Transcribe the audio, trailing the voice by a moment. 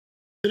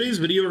Today's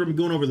video, we're going to be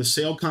going over the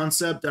sail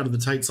concept out of the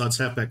tight slots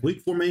halfback weak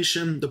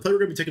formation. The play we're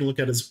going to be taking a look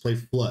at is play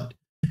flood.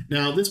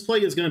 Now, this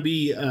play is going to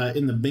be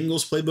in the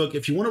Bengals playbook.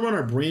 If you want to run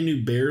our brand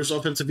new Bears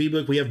offensive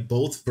ebook, we have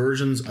both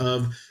versions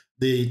of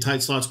the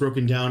tight slots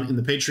broken down in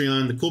the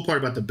Patreon. The cool part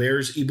about the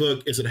Bears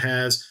ebook is it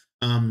has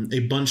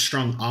a bunch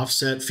strong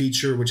offset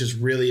feature, which is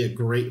really a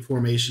great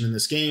formation in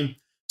this game.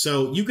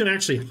 So you can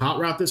actually hot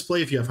route this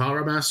play if you have Hot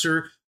Route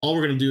Master. All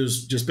we're going to do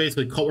is just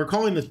basically we're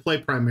calling this play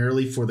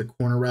primarily for the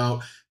corner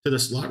route to the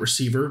slot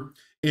receiver.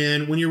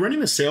 And when you're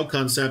running a sail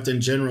concept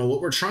in general, what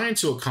we're trying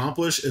to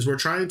accomplish is we're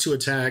trying to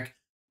attack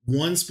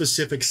one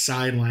specific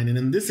sideline. And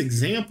in this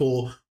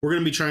example, we're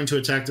going to be trying to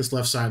attack this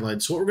left sideline.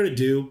 So what we're going to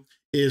do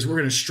is we're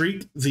going to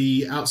streak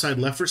the outside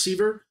left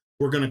receiver.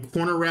 We're going to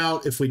corner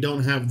route if we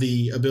don't have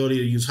the ability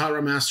to use Hot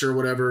Route Master or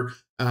whatever.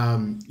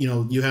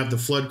 You have the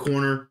flood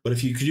corner, but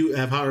if you could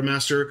have Hot Route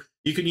Master,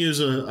 you can use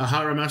a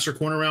Hot Route Master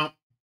corner route.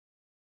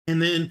 And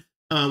then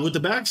with the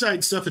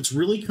backside stuff, it's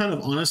really kind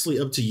of honestly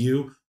up to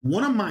you.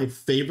 One of my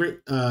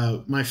favorite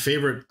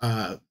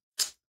kind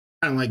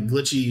of like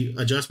glitchy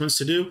adjustments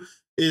to do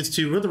is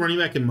to put the running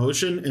back in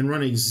motion and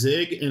run a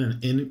zig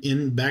and an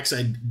in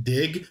backside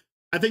dig.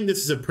 I think this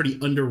is a pretty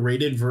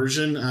underrated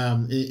version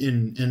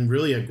and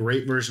really a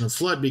great version of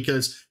flood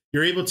because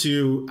you're able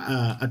to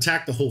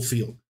attack the whole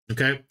field.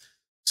 Okay.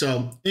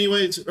 So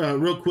anyways,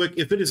 real quick,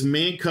 if it is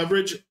man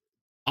coverage,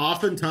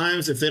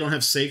 oftentimes if they don't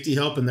have safety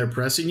help and they're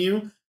pressing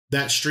you,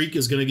 that streak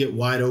is going to get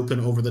wide open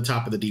over the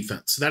top of the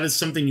defense. So that is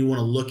something you want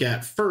to look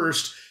at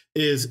first,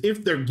 is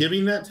if they're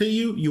giving that to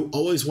you, you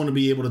always want to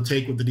be able to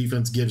take what the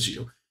defense gives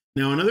you.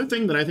 Now, another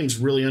thing that I think is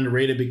really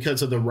underrated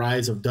because of the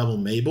rise of double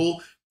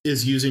Mabel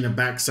is using a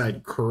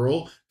backside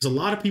curl. Because a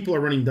lot of people are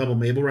running double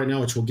Mabel right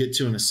now, which we'll get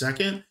to in a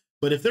second.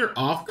 But if they're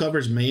off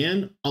coverage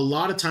man, a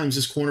lot of times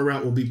this corner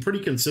route will be pretty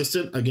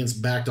consistent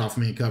against backed off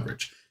man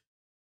coverage.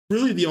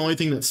 Really, the only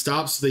thing that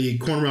stops the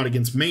corner route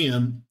against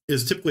man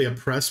is typically a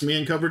press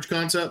man coverage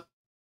concept.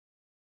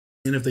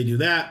 And if they do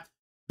that,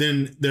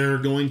 then they're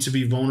going to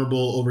be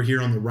vulnerable over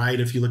here on the right.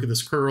 If you look at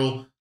this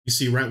curl, you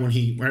see right when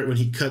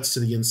he cuts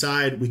to the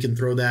inside, we can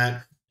throw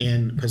that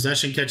and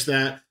possession catch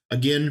that.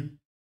 Again,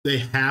 they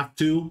have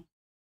to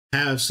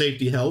have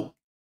safety help.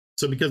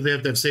 So because they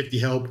have to have safety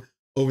help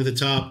over the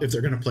top, if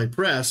they're going to play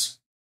press,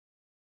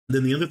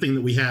 then the other thing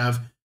that we have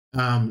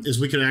is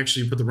we can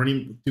actually put the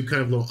running do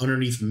kind of a little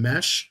underneath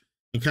mesh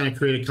and kind of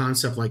create a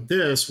concept like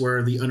this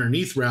where the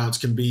underneath routes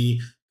can be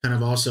kind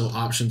of also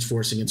options for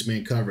us against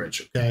man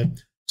coverage. Okay.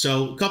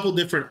 So a couple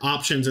different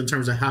options in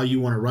terms of how you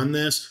want to run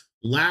this.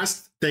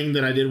 Last thing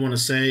that I did want to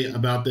say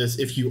about this,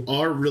 if you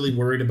are really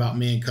worried about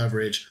man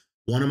coverage,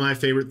 one of my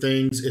favorite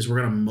things is we're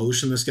going to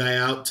motion this guy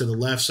out to the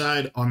left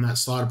side on that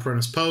slot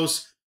apprentice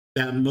post.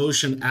 That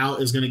motion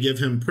out is going to give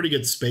him pretty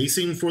good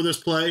spacing for this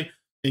play.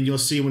 And you'll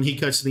see when he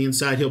cuts to the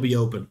inside, he'll be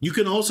open. You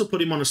can also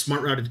put him on a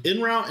smart routed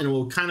in route and it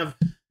will kind of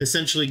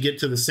essentially get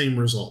to the same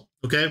result.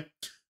 Okay.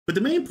 But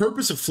the main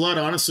purpose of flood,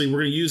 honestly, we're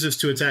going to use this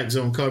to attack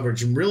zone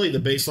coverage. And really the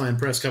baseline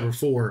press cover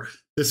 4,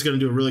 this is going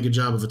to do a really good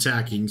job of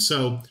attacking.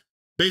 So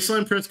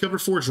baseline press cover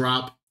 4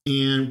 drop.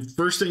 And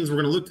first things we're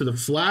going to look to the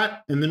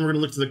flat and then we're going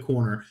to look to the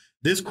corner.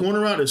 This corner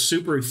route is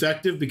super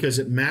effective because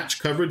it match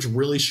coverage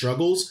really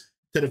struggles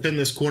to defend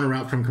this corner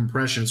route from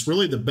compression. It's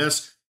really the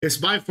best. It's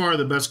by far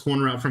the best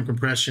corner route from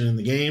compression in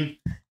the game.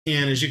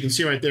 And as you can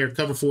see right there,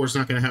 cover 4 is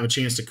not going to have a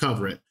chance to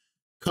cover it.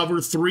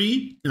 Cover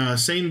 3,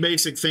 same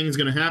basic thing is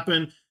going to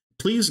happen.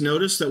 Please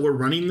notice that we're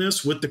running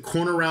this with the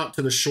corner route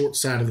to the short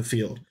side of the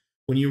field.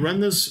 When you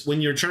run this,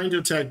 when you're trying to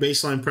attack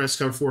baseline press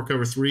cover 4,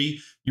 cover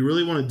 3, you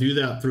really want to do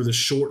that through the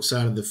short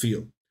side of the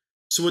field.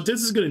 So what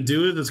this is going to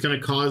do is it's going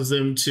to cause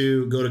them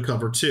to go to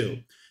cover 2.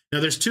 Now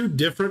there's 2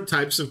 different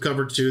types of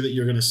cover 2 that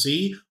you're going to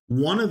see.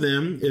 One of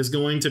them is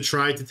going to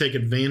try to take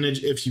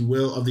advantage, if you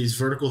will, of these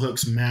vertical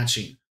hooks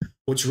matching.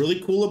 What's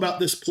really cool about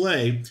this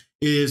play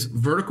is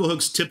vertical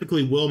hooks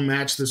typically will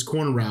match this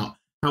corner route.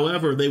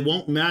 However, they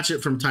won't match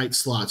it from tight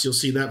slots. You'll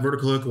see that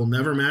vertical hook will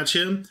never match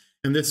him.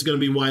 And this is going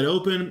to be wide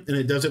open. And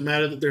it doesn't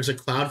matter that there's a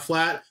cloud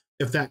flat.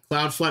 If that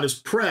cloud flat is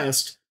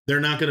pressed, they're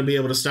not going to be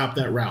able to stop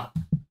that route.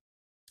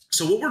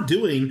 So what we're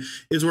doing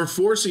is we're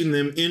forcing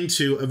them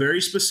into a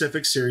very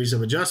specific series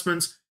of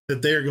adjustments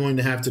that they're going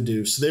to have to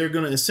do. So they're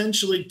going to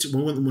essentially,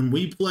 when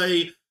we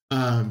play,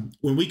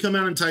 when we come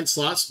out in tight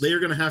slots, they are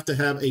going to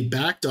have a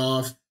backed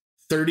off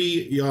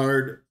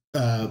 30-yard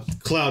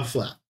cloud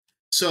flat.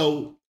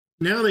 So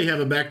now they have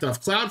a backed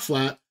off cloud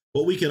flat.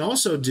 What we can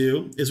also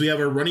do is we have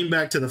our running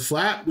back to the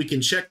flat. We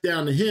can check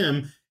down to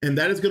him, and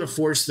that is going to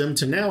force them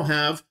to now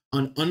have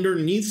an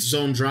underneath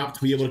zone drop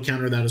to be able to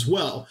counter that as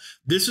well.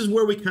 This is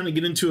where we kind of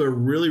get into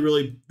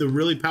the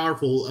really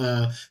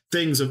powerful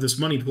things of this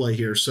money play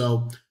here.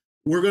 So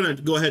we're going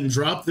to go ahead and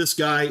drop this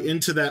guy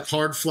into that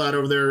hard flat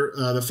over there,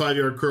 the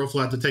 5-yard curl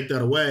flat to take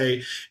that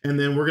away. And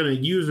then we're going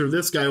to use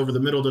this guy over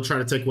the middle to try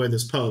to take away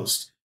this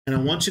post. And I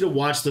want you to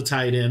watch the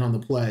tight end on the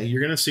play.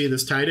 You're going to see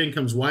this tight end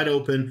comes wide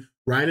open,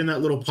 right in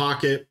that little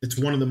pocket. It's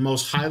one of the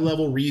most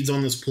high-level reads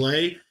on this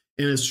play,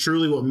 and it's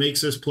truly what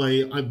makes this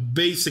play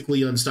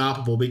basically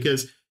unstoppable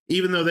because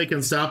even though they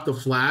can stop the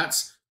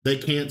flats, they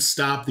can't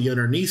stop the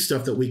underneath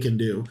stuff that we can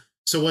do.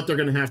 So what they're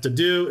going to have to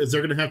do is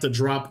they're going to have to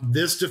drop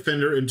this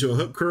defender into a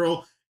hook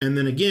curl, and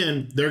then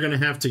again, they're going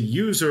to have to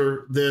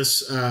user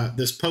this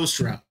this post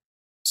route.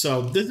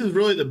 So this is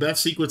really the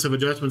best sequence of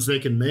adjustments they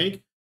can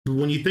make. But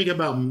when you think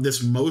about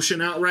this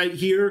motion out right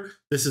here,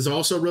 this is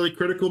also really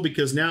critical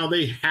because now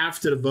they have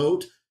to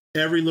devote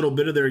every little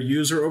bit of their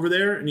user over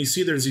there. And you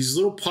see there's these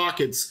little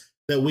pockets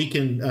that we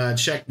can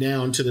check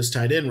down to this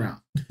tight end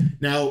route.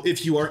 Now,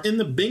 if you are in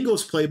the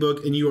Bengals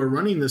playbook and you are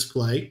running this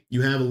play,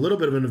 you have a little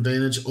bit of an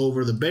advantage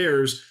over the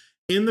Bears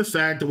in the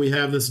fact that we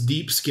have this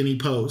deep, skinny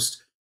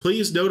post.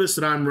 Please notice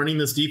that I'm running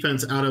this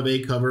defense out of a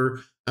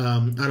cover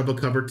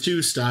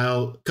 2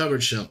 style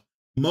coverage shell.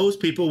 Most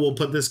people will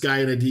put this guy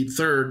in a deep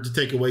third to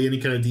take away any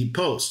kind of deep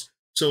post.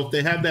 So if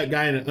they have that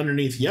guy in an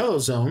underneath yellow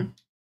zone,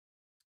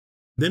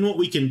 then what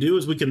we can do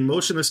is we can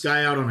motion this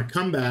guy out on a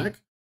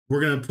comeback.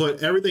 We're going to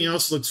put everything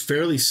else looks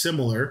fairly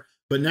similar,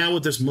 but now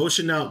with this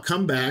motion out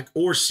comeback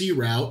or C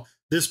route,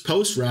 this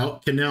post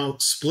route can now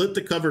split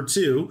the cover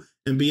 2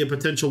 and be a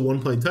potential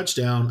one-play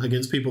touchdown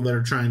against people that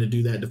are trying to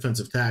do that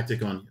defensive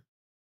tactic on you.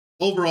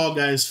 Overall,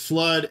 guys,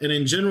 flood and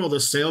in general, the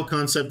sail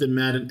concept in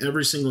Madden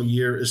every single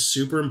year is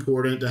super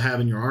important to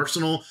have in your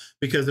arsenal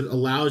because it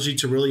allows you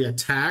to really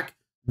attack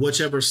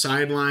whichever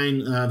sideline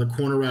the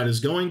corner route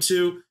is going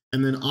to.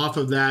 And then off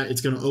of that,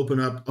 it's going to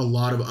open up a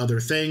lot of other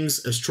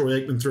things as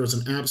Troy Aikman throws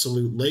an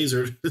absolute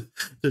laser to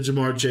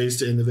Jamar Chase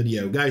to end the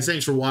video. Guys,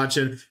 thanks for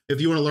watching. If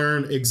you want to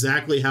learn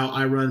exactly how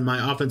I run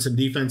my offense and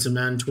defense in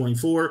Madden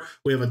 24,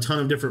 we have a ton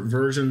of different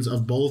versions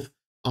of both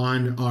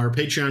on our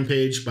Patreon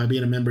page. By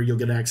being a member, you'll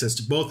get access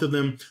to both of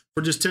them.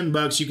 For just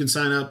 $10, you can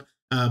sign up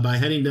by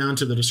heading down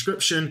to the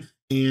description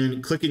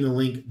and clicking the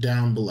link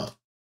down below.